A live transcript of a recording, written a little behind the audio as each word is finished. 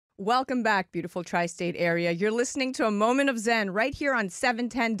Welcome back, beautiful tri-state area. You're listening to A Moment of Zen right here on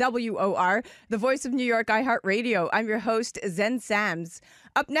 710 WOR, the voice of New York iHeartRadio. I'm your host, Xen Sams.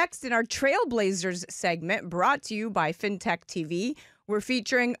 Up next in our Trailblazers segment, brought to you by FinTech TV, we're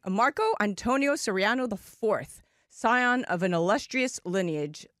featuring Marco Antonio Soriano IV, scion of an illustrious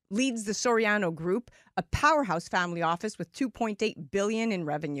lineage, leads the Soriano Group, a powerhouse family office with $2.8 billion in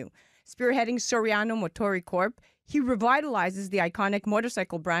revenue. Spearheading Soriano Motori Corp., he revitalizes the iconic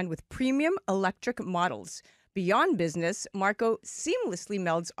motorcycle brand with premium electric models. Beyond business, Marco seamlessly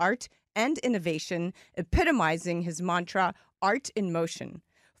melds art and innovation, epitomizing his mantra, art in motion.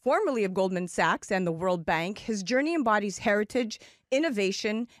 Formerly of Goldman Sachs and the World Bank, his journey embodies heritage,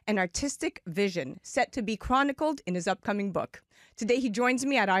 innovation, and artistic vision, set to be chronicled in his upcoming book. Today, he joins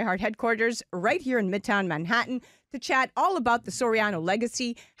me at iHeart headquarters right here in Midtown Manhattan to chat all about the Soriano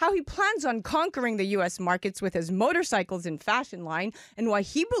legacy, how he plans on conquering the U.S. markets with his motorcycles and fashion line, and why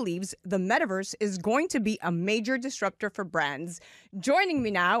he believes the metaverse is going to be a major disruptor for brands. Joining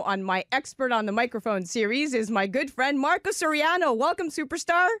me now on my Expert on the Microphone series is my good friend Marco Soriano. Welcome,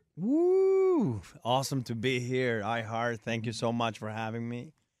 superstar. Woo! Awesome to be here, iHeart. Thank you so much for having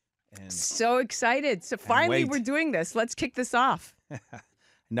me. And so excited. So finally we're doing this. Let's kick this off.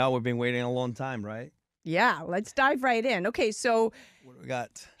 Now we've been waiting a long time, right? Yeah, let's dive right in. Okay, so what do we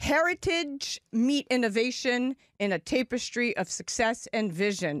got? Heritage meet innovation in a tapestry of success and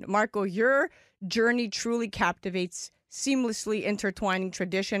vision. Marco, your journey truly captivates, seamlessly intertwining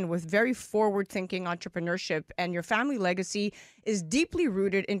tradition with very forward-thinking entrepreneurship, and your family legacy is deeply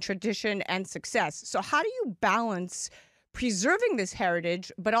rooted in tradition and success. So how do you balance preserving this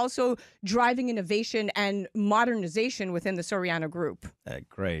heritage, but also driving innovation and modernization within the Soriano Group?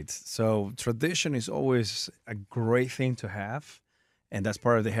 Great. So tradition is always a great thing to have, and that's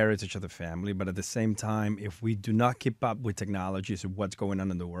part of the heritage of the family. But at the same time, if we do not keep up with technologies and what's going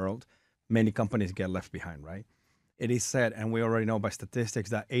on in the world, many companies get left behind, right? It is said, and we already know by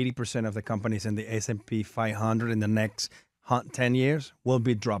statistics, that 80% of the companies in the S&P 500 in the next 10 years will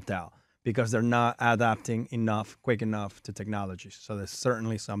be dropped out, because they're not adapting quick enough to technologies. So there's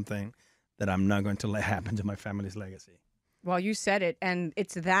certainly something that I'm not going to let happen to my family's legacy. Well, you said it, and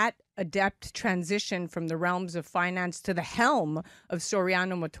it's that adept transition from the realms of finance to the helm of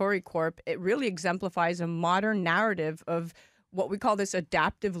Soriano Motori Corp. It really exemplifies a modern narrative of what we call this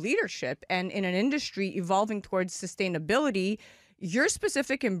adaptive leadership. And in an industry evolving towards sustainability, your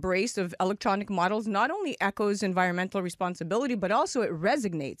specific embrace of electronic models not only echoes environmental responsibility, but also it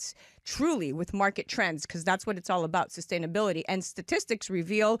resonates truly with market trends, because that's what it's all about, sustainability. And statistics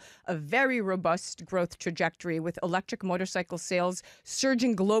reveal a very robust growth trajectory, with electric motorcycle sales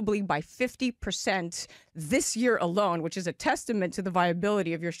surging globally by 50% this year alone, which is a testament to the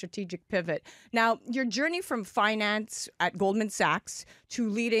viability of your strategic pivot. Now, your journey from finance at Goldman Sachs to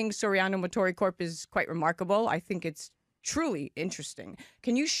leading Soriano Motori Corp is quite remarkable. I think it's truly interesting.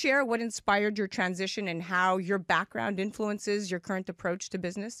 Can you share what inspired your transition and how your background influences your current approach to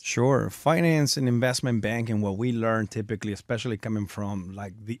business? Sure. Finance and investment banking, what we learn typically, especially coming from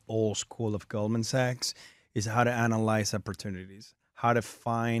like the old school of Goldman Sachs, is how to analyze opportunities, how to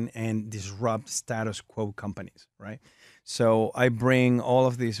find and disrupt status quo companies, right? So I bring all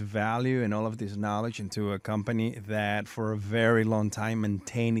of this value and all of this knowledge into a company that for a very long time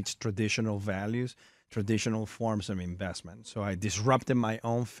maintained its traditional values, traditional forms of investment. So I disrupted my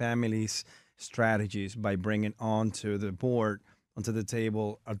own family's strategies by bringing onto the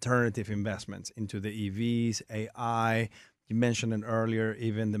table, alternative investments into the EVs, AI. You mentioned it earlier,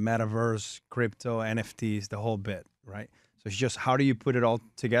 even the metaverse, crypto, NFTs, the whole bit, right? So it's just how do you put it all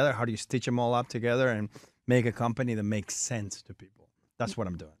together? How do you stitch them all up together and make a company that makes sense to people? That's what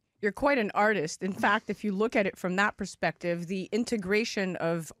I'm doing. You're quite an artist. In fact, if you look at it from that perspective, the integration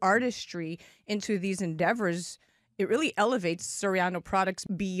of artistry into these endeavors, it really elevates Soriano products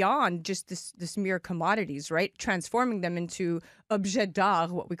beyond just this mere commodities, right? Transforming them into objets d'art,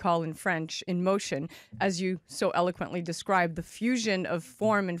 what we call in French, in motion. As you so eloquently described, the fusion of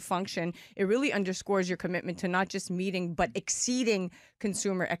form and function, it really underscores your commitment to not just meeting, but exceeding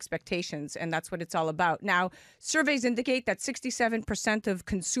consumer expectations. And that's what it's all about. Now, surveys indicate that 67% of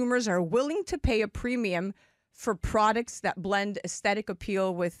consumers are willing to pay a premium for products that blend aesthetic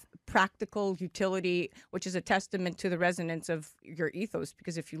appeal with practical utility, which is a testament to the resonance of your ethos,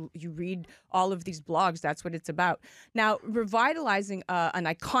 because if you read all of these blogs, that's what it's about. Now, revitalizing an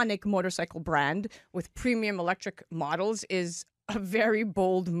iconic motorcycle brand with premium electric models is a very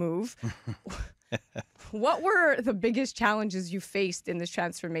bold move. What were the biggest challenges you faced in this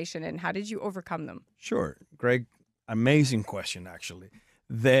transformation, and how did you overcome them? Sure. Greg, amazing question, actually.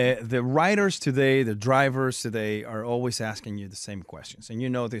 The riders today, the drivers today are always asking you the same questions. And you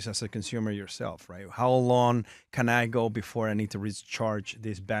know this as a consumer yourself, right? How long can I go before I need to recharge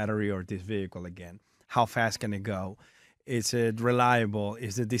this battery or this vehicle again? How fast can it go? Is it reliable?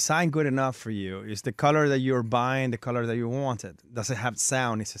 Is the design good enough for you? Is the color that you're buying the color that you wanted? Does it have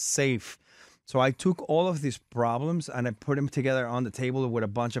sound? Is it safe? So I took all of these problems and I put them together on the table with a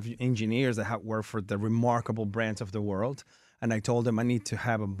bunch of engineers that have worked for the remarkable brands of the world. And I told them I need to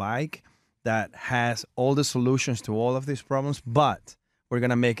have a bike that has all the solutions to all of these problems, but we're going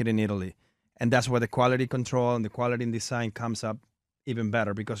to make it in Italy. And that's where the quality control and the quality and design comes up even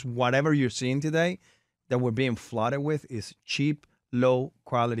better, because whatever you're seeing today that we're being flooded with is cheap, low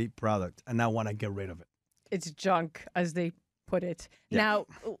quality product. And I want to get rid of it. It's junk, as they put it. Yeah. Now,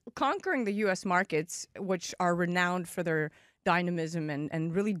 conquering the U.S. markets, which are renowned for their dynamism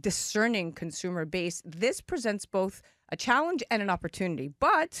and really discerning consumer base, this presents both a challenge and an opportunity.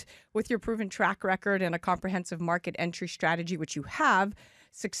 But with your proven track record and a comprehensive market entry strategy, which you have,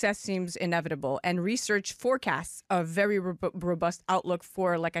 success seems inevitable. And research forecasts a very robust outlook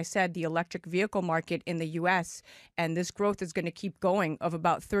for, like I said, the electric vehicle market in the U.S. And this growth is going to keep going of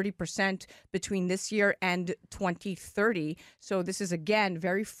about 30% between this year and 2030. So this is, again,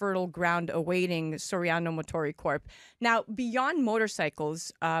 very fertile ground awaiting Soriano Motori Corp. Now, beyond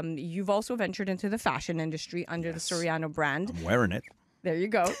motorcycles, you've also ventured into the fashion industry under the Soriano brand. I'm wearing it. There you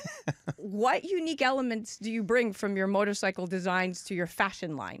go. What unique elements do you bring from your motorcycle designs to your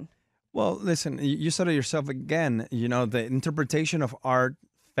fashion line? Well, listen, you said it yourself again. You know, the interpretation of art,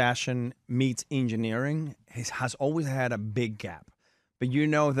 fashion meets engineering has always had a big gap. But you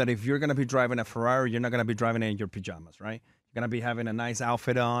know that if you're going to be driving a Ferrari, you're not going to be driving it in your pajamas, right? You're going to be having a nice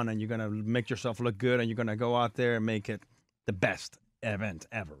outfit on and you're going to make yourself look good and you're going to go out there and make it the best event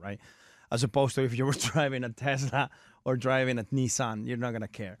ever, right? As opposed to if you were driving a Tesla or driving a Nissan, you're not going to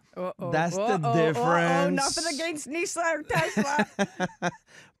care. That's the difference. Nothing against Nissan or Tesla.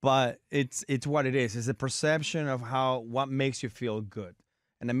 But it's what it is. It's a perception of what makes you feel good.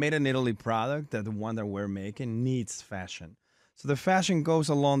 And I made an Italy product that the one that we're making needs fashion. So the fashion goes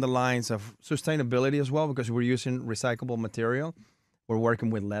along the lines of sustainability as well, because we're using recyclable material. We're working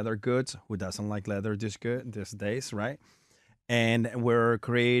with leather goods. Who doesn't like leather these days, right? And we're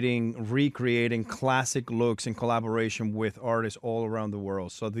recreating classic looks in collaboration with artists all around the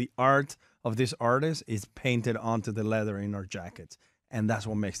world. So the art of this artist is painted onto the leather in our jackets. And that's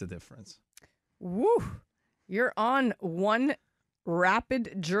what makes the difference. Woo! You're on one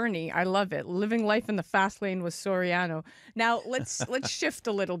rapid journey. I love it. Living life in the fast lane with Soriano. Now, let's shift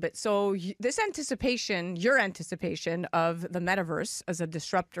a little bit. So this anticipation, your anticipation of the metaverse as a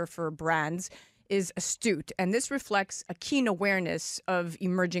disruptor for brands is astute, and this reflects a keen awareness of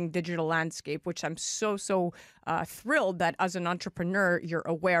emerging digital landscape, which I'm so thrilled that as an entrepreneur you're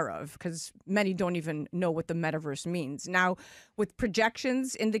aware of, because many don't even know what the metaverse means. Now, with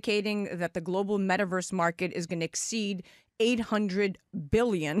projections indicating that the global metaverse market is going to exceed 800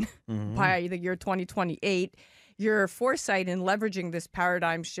 billion by the year 2028, your foresight in leveraging this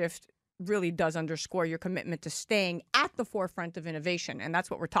paradigm shift really does underscore your commitment to staying at the forefront of innovation. And that's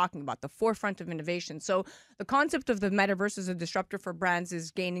what we're talking about, the forefront of innovation. So the concept of the metaverse as a disruptor for brands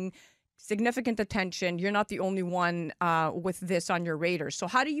is gaining significant attention. You're not the only one with this on your radar. So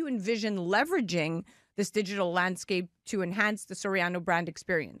how do you envision leveraging this digital landscape to enhance the Soriano brand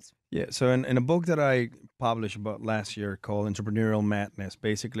experience? Yeah, so in a book that I published about last year called Entrepreneurial Madness,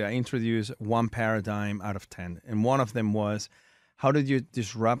 basically I introduced one paradigm out of 10. And one of them was, how did you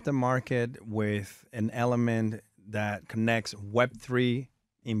disrupt the market with an element that connects Web3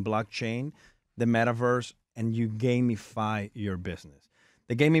 in blockchain, the metaverse, and you gamify your business?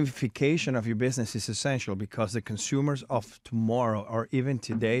 The gamification of your business is essential because the consumers of tomorrow or even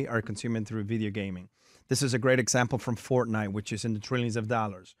today are consuming through video gaming. This is a great example from Fortnite, which is in the trillions of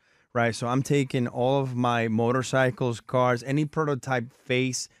dollars, right? So I'm taking all of my motorcycles, cars, any prototype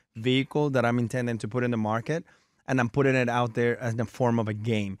face vehicle that I'm intending to put in the market, and I'm putting it out there as the form of a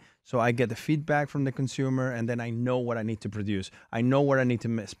game. So I get the feedback from the consumer, and then I know what I need to produce. I know where I need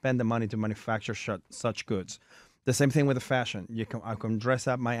to spend the money to manufacture such goods. The same thing with the fashion. I can dress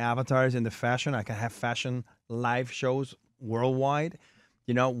up my avatars in the fashion. I can have fashion live shows worldwide.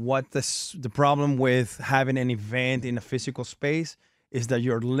 You know, the problem with having an event in a physical space is that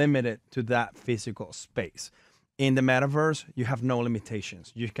you're limited to that physical space. In the metaverse, you have no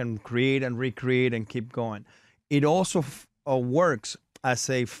limitations. You can create and recreate and keep going. It also works as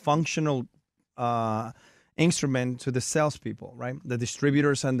a functional instrument to the salespeople, right? The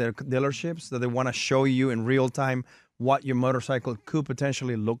distributors and their dealerships that they want to show you in real time what your motorcycle could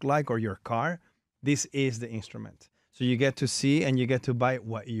potentially look like or your car. This is the instrument. So So you get to see and you get to buy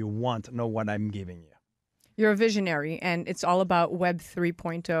what you want, not what I'm giving you. You're a visionary, and it's all about Web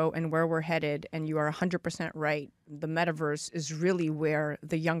 3.0 and where we're headed. And you are 100% right. The metaverse is really where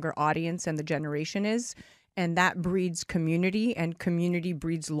the younger audience and the generation is. And that breeds community, and community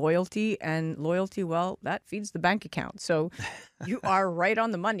breeds loyalty. And loyalty, well, that feeds the bank account. So you are right on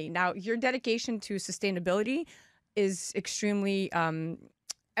the money. Now, your dedication to sustainability is extremely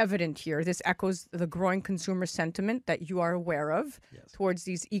evident here. This echoes the growing consumer sentiment that you are aware of towards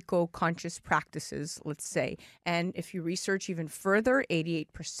these eco-conscious practices, let's say. And if you research even further,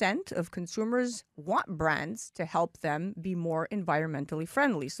 88% of consumers want brands to help them be more environmentally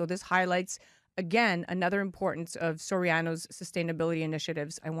friendly. So this highlights, again, another importance of Soriano's sustainability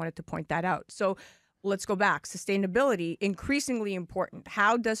initiatives. I wanted to point that out. So let's go back. Sustainability, increasingly important.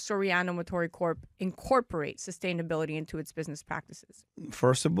 How does Soriano Motori Corp incorporate sustainability into its business practices?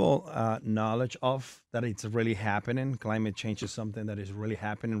 First of all, knowledge of that it's really happening. Climate change is something that is really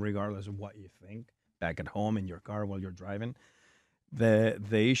happening regardless of what you think back at home in your car while you're driving. The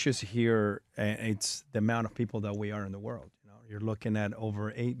issues here, it's the amount of people that we are in the world. You're looking at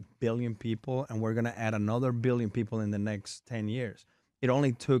over 8 billion people, and we're going to add another billion people in the next 10 years. It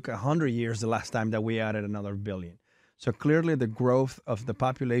only took 100 years the last time that we added another billion. So clearly the growth of the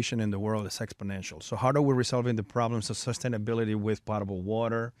population in the world is exponential. So how are we resolving the problems of sustainability with potable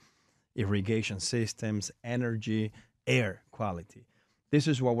water, irrigation systems, energy, air quality? This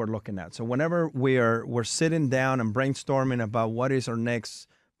is what we're looking at. So whenever we're sitting down and brainstorming about what is our next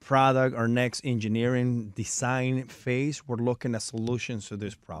product, our next engineering design phase, we're looking at solutions to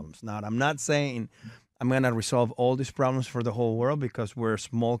these problems. Now, I'm not saying I'm going to resolve all these problems for the whole world because we're a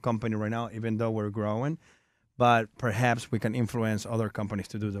small company right now, even though we're growing. But perhaps we can influence other companies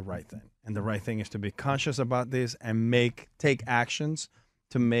to do the right thing. And the right thing is to be conscious about this and take actions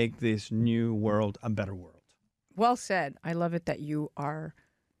to make this new world a better world. Well said. I love it that you are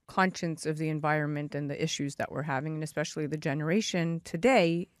conscious of the environment and the issues that we're having, and especially the generation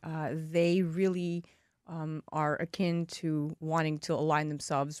today. They really are akin to wanting to align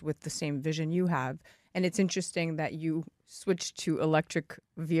themselves with the same vision you have. And it's interesting that you switched to electric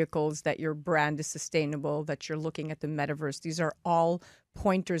vehicles, that your brand is sustainable, that you're looking at the metaverse. These are all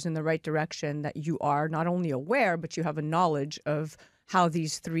pointers in the right direction, that you are not only aware, but you have a knowledge of how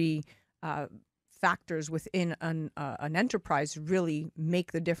these three factors within an enterprise really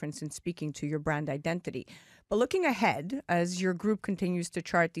make the difference in speaking to your brand identity. But looking ahead, as your group continues to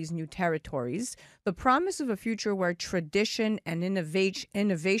chart these new territories, the promise of a future where tradition and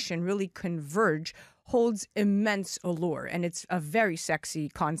innovation really converge holds immense allure. And it's a very sexy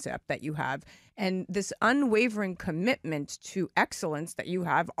concept that you have. And this unwavering commitment to excellence that you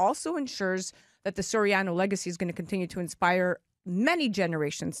have also ensures that the Soriano legacy is going to continue to inspire many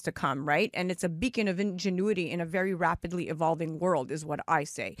generations to come, right? And it's a beacon of ingenuity in a very rapidly evolving world, is what I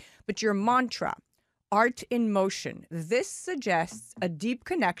say. But your mantra, art in motion, this suggests a deep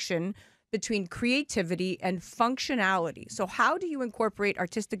connection between creativity and functionality. So how do you incorporate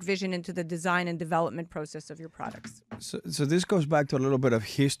artistic vision into the design and development process of your products? So this goes back to a little bit of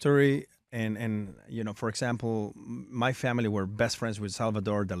history. And for example, my family were best friends with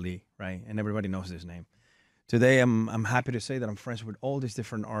Salvador Dali, right? And everybody knows his name. Today, I'm happy to say that I'm friends with all these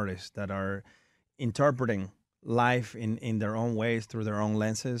different artists that are interpreting life in their own ways, through their own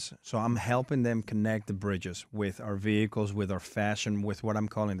lenses. So I'm helping them connect the bridges with our vehicles, with our fashion, with what I'm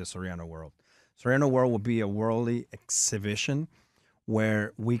calling the Soriano world. Soriano world will be a worldly exhibition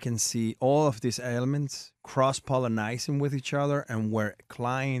where we can see all of these elements cross-pollinizing with each other, and where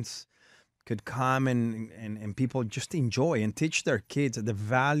clients could come and people just enjoy and teach their kids the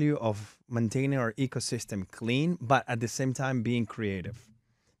value of maintaining our ecosystem clean, but at the same time being creative.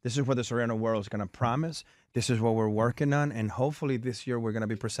 This is what the Soriano world is going to promise. This is what we're working on. And hopefully this year we're going to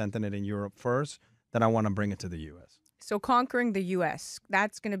be presenting it in Europe first. Then I want to bring it to the U.S. So conquering the U.S.,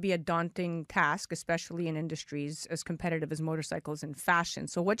 that's going to be a daunting task, especially in industries as competitive as motorcycles and fashion.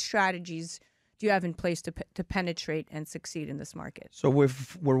 So what strategies do you have in place to penetrate and succeed in this market? So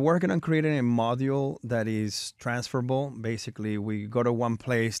we're working on creating a module that is transferable. Basically, we go to one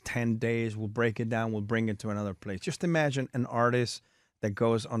place, 10 days, we'll break it down, we'll bring it to another place. Just imagine an artist that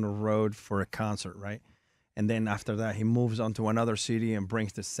goes on the road for a concert, right? And then after that, he moves on to another city and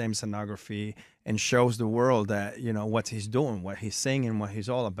brings the same scenography and shows the world that, what he's doing, what he's singing, what he's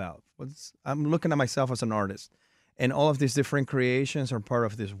all about. I'm looking at myself as an artist. And all of these different creations are part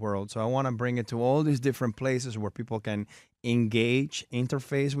of this world. So I want to bring it to all these different places where people can engage,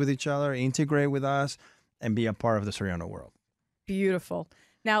 interface with each other, integrate with us, and be a part of the Soriano world. Beautiful.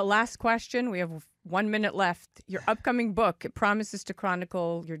 Now, last question. We have 1 minute left. Your upcoming book, it promises to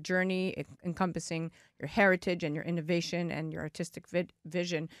chronicle your journey encompassing your heritage and your innovation and your artistic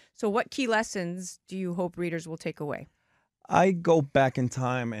vision. So what key lessons do you hope readers will take away? I go back in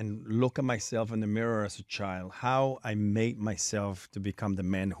time and look at myself in the mirror as a child, how I made myself to become the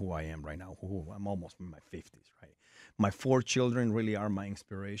man who I am right now, who I'm almost in my 50s, right? My 4 children really are my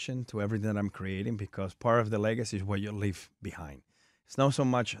inspiration to everything that I'm creating, because part of the legacy is what you leave behind. It's not so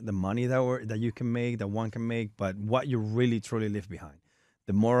much the money that you can make, that one can make, but what you really truly leave behind.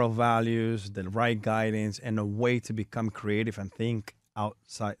 The moral values, the right guidance, and a way to become creative and think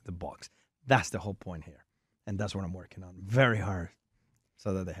outside the box. That's the whole point here. And that's what I'm working on very hard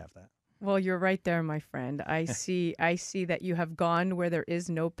so that they have that. Well, you're right there, my friend. I see that you have gone where there is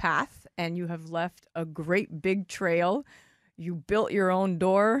no path, and you have left a great big trail. You built your own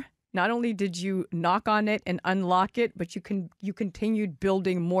door. Not only did you knock on it and unlock it, but you continued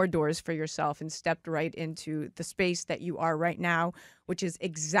building more doors for yourself and stepped right into the space that you are right now, which is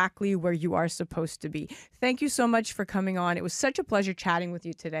exactly where you are supposed to be. Thank you so much for coming on. It was such a pleasure chatting with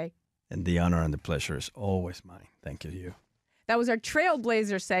you today. And the honor and the pleasure is always mine. Thank you to you. That was our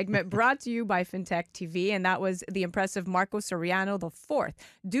Trailblazer segment brought to you by FinTech TV, and that was the impressive Marco Soriano IV.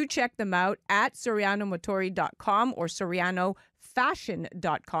 Do check them out at sorianomotori.com or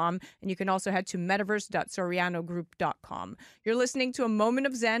sorianofashion.com, and you can also head to metaverse.sorianogroup.com. You're listening to A Moment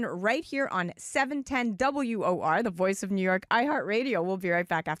of Zen right here on 710 WOR, the voice of New York, iHeartRadio. We'll be right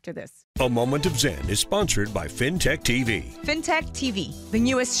back after this. A Moment of Zen is sponsored by FinTech TV. FinTech TV, the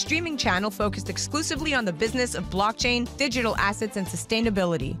newest streaming channel focused exclusively on the business of blockchain, digital assets, and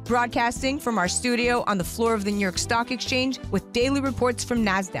sustainability. Broadcasting from our studio on the floor of the New York Stock Exchange with daily reports from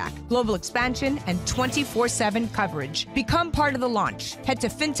NASDAQ, global expansion, and 24/7 coverage. Become part of the launch. Head to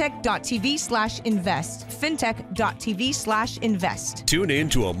fintech.tv/invest. Fintech.tv/invest. Tune in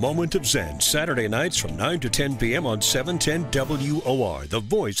to A Moment of Zen Saturday nights from 9 to 10 p.m. on 710 WOR, the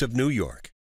voice of New York.